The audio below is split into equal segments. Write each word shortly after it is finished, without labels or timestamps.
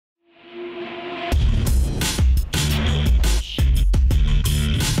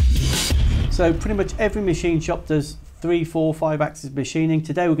So pretty much every machine shop does 3, 4, 5-axis machining.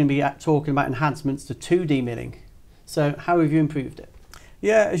 Today we're going to be talking about enhancements to 2D milling. So how have you improved it?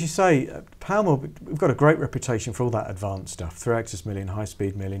 Yeah, as you say, PowerMill, we've got a great reputation for all that advanced stuff, 3-axis milling,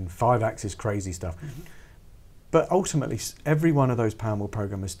 high-speed milling, 5-axis crazy stuff. But ultimately, every one of those PowerMill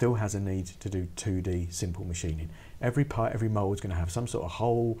programmers still has a need to do 2D simple machining. Every part, every mould is going to have some sort of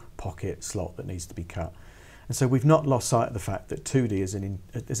hole, pocket, slot that needs to be cut. And so we've not lost sight of the fact that 2D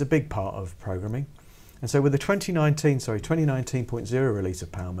is a big part of programming. And so with the 2019.0 release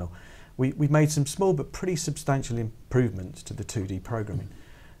of PowerMill, we've made some small but pretty substantial improvements to the 2D programming.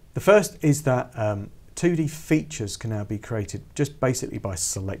 The first is that 2D features can now be created just basically by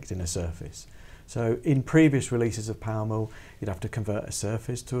selecting a surface. So in previous releases of PowerMill, you'd have to convert a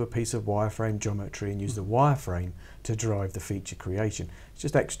surface to a piece of wireframe geometry and use the wireframe to drive the feature creation. It's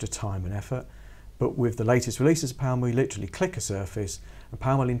just extra time and effort. But with the latest releases of PowerMill, you literally click a surface and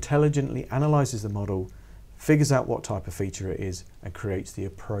PowerMill intelligently analyses the model, figures out what type of feature it is and creates the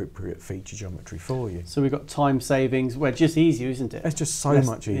appropriate feature geometry for you. So we've got time savings, well, just easier, isn't it? It's just so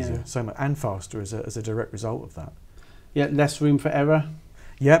much easier, yeah. So much, and faster as a direct result of that. Yeah, less room for error.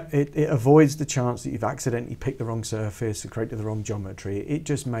 Yep, it avoids the chance that you've accidentally picked the wrong surface and created the wrong geometry. It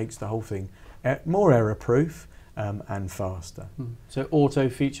just makes the whole thing more error-proof and faster. So auto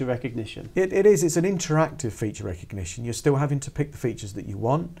feature recognition. It is, it's an interactive feature recognition. You're still having to pick the features that you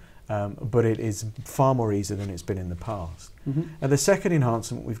want, but it is far more easier than it's been in the past. And the second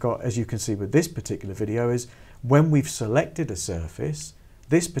enhancement we've got, as you can see with this particular video, is when we've selected a surface,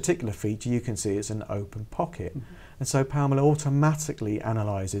 this particular feature you can see it's an open pocket. And so PowerMill automatically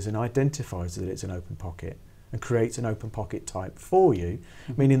analyses and identifies that it's an open pocket and creates an open pocket type for you,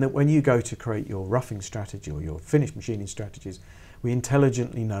 meaning that when you go to create your roughing strategy or your finished machining strategies, we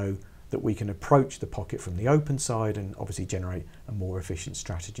intelligently know that we can approach the pocket from the open side and obviously generate a more efficient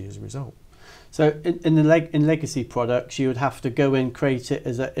strategy as a result. So in legacy products, you would have to go and create it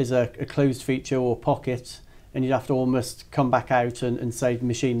as a closed feature or pocket, and you'd have to almost come back out and say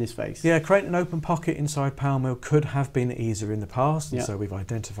machine this face. Yeah, creating an open pocket inside PowerMill could have been easier in the past, and so we've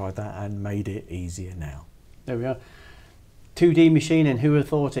identified that and made it easier now. There we are. 2D machining, who would have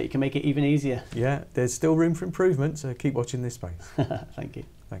thought it? You can make it even easier. Yeah, there's still room for improvement, so keep watching this space. Thank you.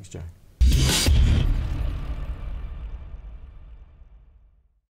 Thanks, Joe.